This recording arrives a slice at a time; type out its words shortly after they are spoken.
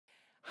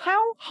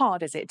How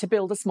hard is it to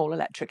build a small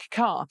electric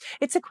car?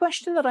 It's a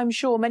question that I'm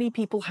sure many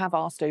people have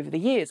asked over the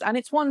years, and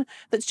it's one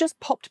that's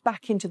just popped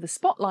back into the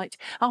spotlight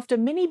after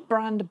Mini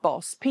brand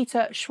boss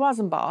Peter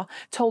Schwarzenbach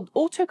told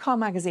Autocar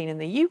magazine in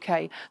the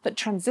UK that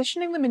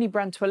transitioning the Mini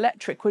brand to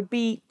electric would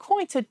be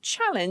quite a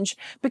challenge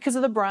because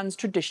of the brand's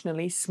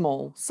traditionally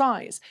small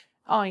size.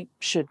 I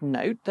should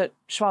note that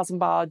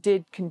Schwarzenbach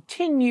did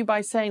continue by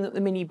saying that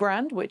the Mini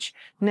brand, which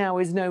now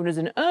is known as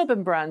an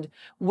urban brand,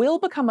 will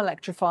become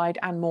electrified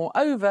and,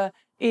 moreover,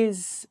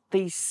 is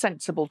the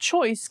sensible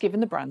choice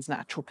given the brand's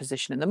natural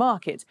position in the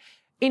market.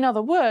 In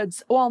other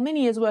words, while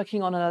Mini is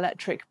working on an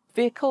electric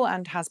vehicle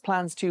and has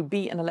plans to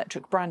be an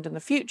electric brand in the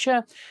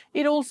future,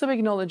 it also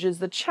acknowledges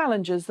the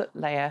challenges that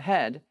lay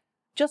ahead.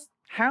 Just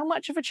how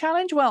much of a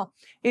challenge? Well,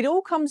 it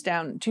all comes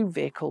down to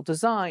vehicle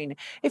design.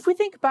 If we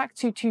think back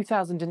to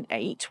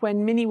 2008,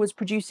 when Mini was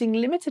producing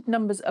limited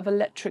numbers of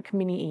electric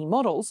Mini E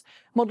models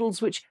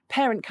which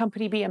parent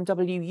company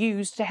BMW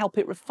used to help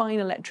it refine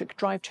electric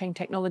drivetrain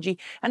technology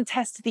and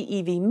test the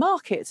EV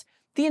market,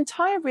 the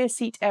entire rear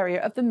seat area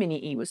of the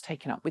Mini E was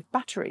taken up with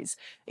batteries.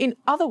 In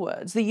other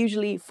words, the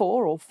usually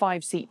 4 or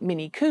 5 seat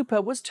Mini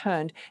Cooper was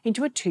turned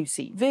into a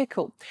 2-seat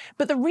vehicle.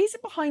 But the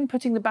reason behind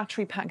putting the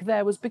battery pack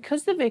there was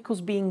because the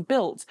vehicles being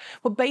built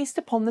were based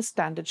upon the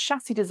standard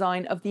chassis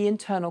design of the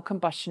internal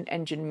combustion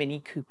engine Mini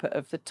Cooper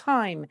of the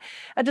time,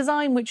 a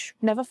design which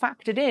never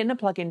factored in a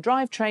plug-in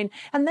drivetrain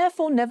and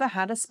therefore never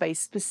had a space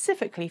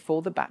specifically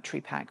for the battery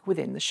pack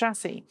within the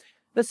chassis.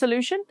 The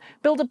solution?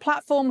 Build a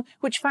platform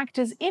which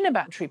factors in a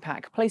battery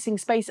pack, placing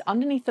space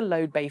underneath the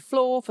load bay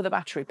floor for the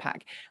battery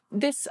pack.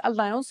 This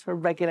allows for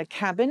regular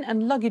cabin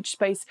and luggage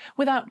space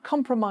without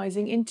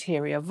compromising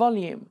interior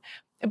volume.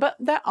 But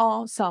there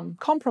are some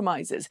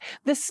compromises.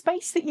 The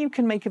space that you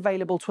can make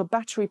available to a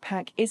battery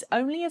pack is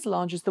only as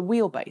large as the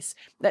wheelbase,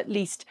 at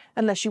least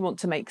unless you want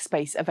to make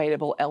space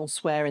available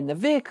elsewhere in the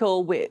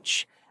vehicle,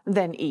 which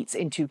then eats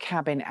into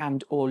cabin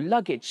and/or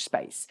luggage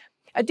space.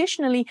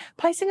 Additionally,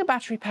 placing a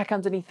battery pack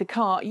underneath the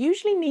car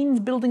usually means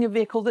building a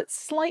vehicle that's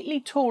slightly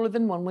taller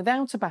than one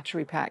without a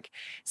battery pack,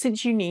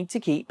 since you need to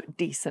keep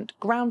decent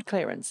ground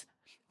clearance.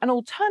 An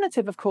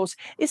alternative, of course,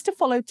 is to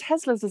follow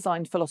Tesla's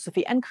design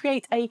philosophy and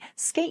create a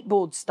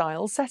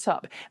skateboard-style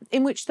setup,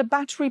 in which the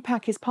battery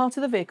pack is part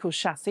of the vehicle's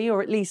chassis,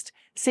 or at least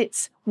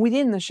sits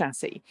within the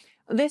chassis.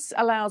 This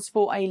allows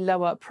for a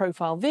lower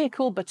profile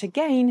vehicle, but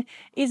again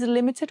is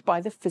limited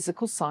by the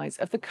physical size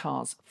of the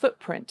car's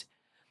footprint.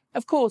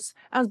 Of course,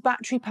 as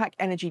battery pack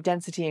energy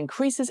density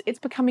increases, it's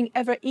becoming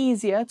ever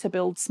easier to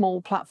build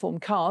small platform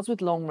cars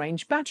with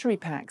long-range battery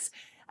packs.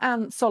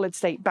 And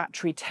solid-state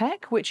battery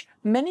tech, which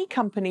many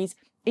companies,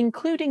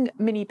 including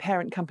Mini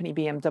parent company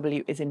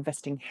BMW, is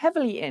investing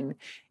heavily in,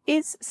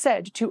 is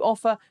said to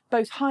offer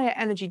both higher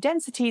energy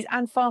densities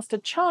and faster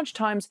charge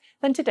times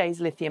than today's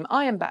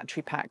lithium-ion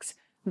battery packs.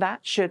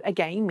 That should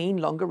again mean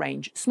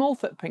longer-range,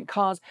 small-footprint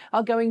cars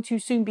are going to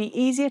soon be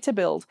easier to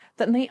build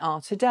than they are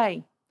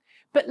today.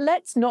 But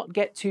let's not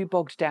get too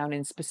bogged down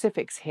in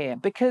specifics here,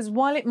 because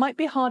while it might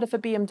be harder for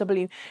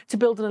BMW to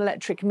build an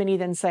electric Mini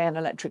than, say, an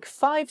electric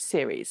 5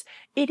 Series,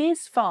 it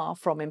is far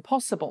from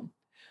impossible.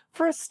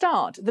 For a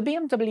start, the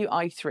BMW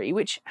i3,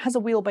 which has a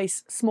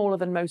wheelbase smaller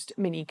than most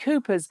Mini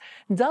Coopers,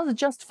 does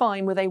just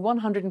fine with a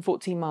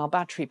 114-mile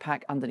battery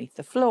pack underneath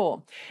the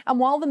floor. And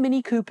while the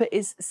Mini Cooper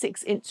is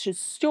 6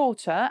 inches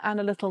shorter and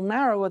a little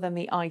narrower than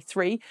the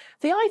i3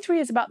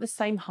 is about the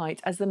same height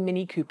as the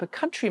Mini Cooper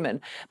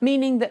Countryman,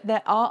 meaning that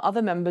there are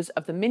other members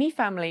of the Mini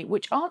family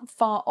which aren't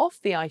far off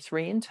the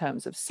i3 in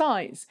terms of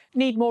size.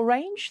 Need more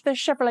range? The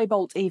Chevrolet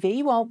Bolt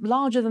EV, while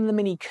larger than the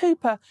Mini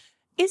Cooper,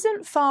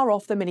 isn't far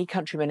off the Mini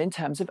Countryman in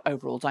terms of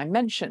overall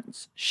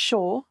dimensions.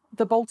 Sure,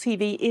 the Bolt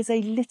EV is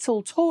a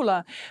little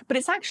taller, but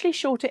it's actually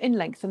shorter in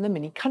length than the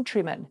Mini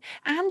Countryman,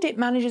 and it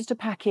manages to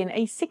pack in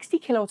a 60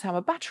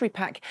 kWh battery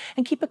pack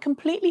and keep a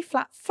completely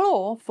flat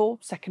floor for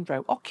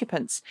second-row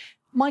occupants.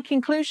 My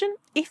conclusion?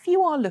 If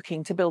you are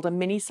looking to build a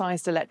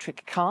mini-sized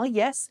electric car,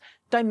 yes,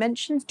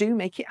 dimensions do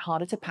make it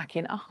harder to pack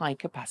in a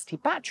high-capacity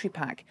battery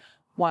pack,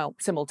 while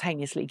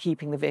simultaneously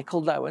keeping the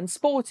vehicle low and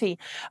sporty.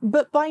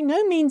 But by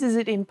no means is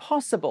it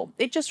impossible.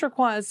 It just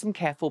requires some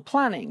careful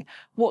planning.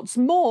 What's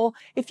more,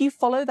 if you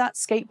follow that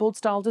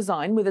skateboard-style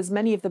design with as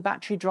many of the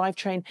battery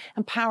drivetrain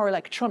and power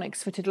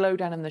electronics fitted low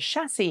down in the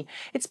chassis,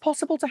 it's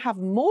possible to have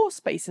more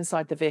space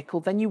inside the vehicle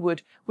than you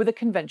would with a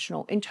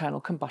conventional internal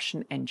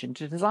combustion engine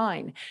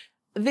design.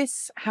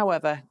 This,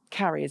 however,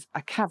 carries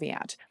a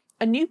caveat.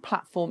 A new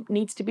platform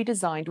needs to be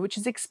designed, which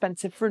is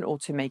expensive for an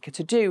automaker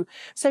to do.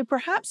 So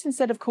perhaps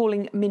instead of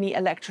calling Mini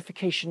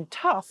electrification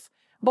tough,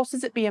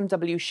 bosses at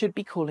BMW should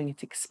be calling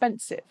it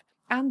expensive.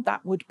 And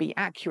that would be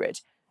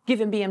accurate.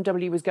 Given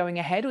BMW was going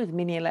ahead with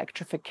Mini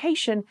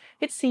electrification,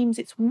 it seems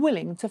it's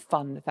willing to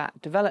fund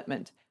that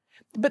development.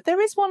 But there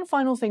is one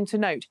final thing to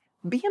note.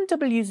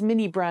 BMW's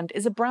Mini brand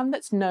is a brand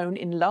that's known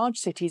in large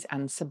cities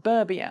and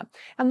suburbia,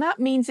 and that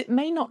means it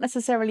may not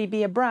necessarily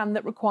be a brand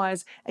that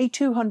requires a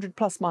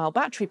 200+ mile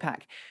battery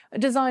pack.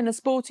 Design a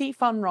sporty,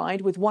 fun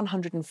ride with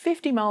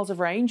 150 miles of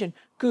range and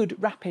good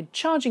rapid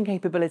charging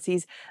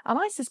capabilities, and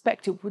I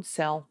suspect it would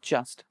sell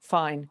just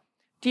fine.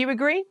 Do you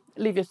agree?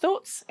 Leave your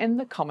thoughts in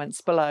the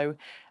comments below.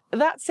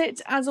 That's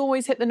it. As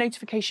always, hit the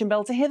notification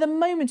bell to hear the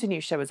moment a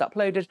new show is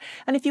uploaded.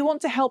 And if you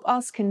want to help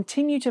us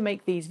continue to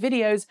make these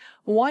videos,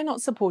 why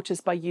not support us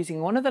by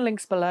using one of the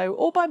links below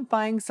or by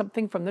buying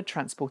something from the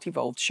Transport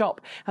Evolved shop?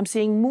 I'm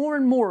seeing more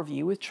and more of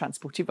you with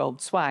Transport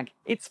Evolved swag.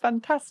 It's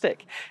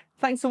fantastic.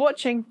 Thanks for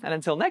watching, and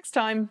until next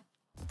time,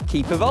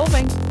 keep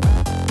evolving.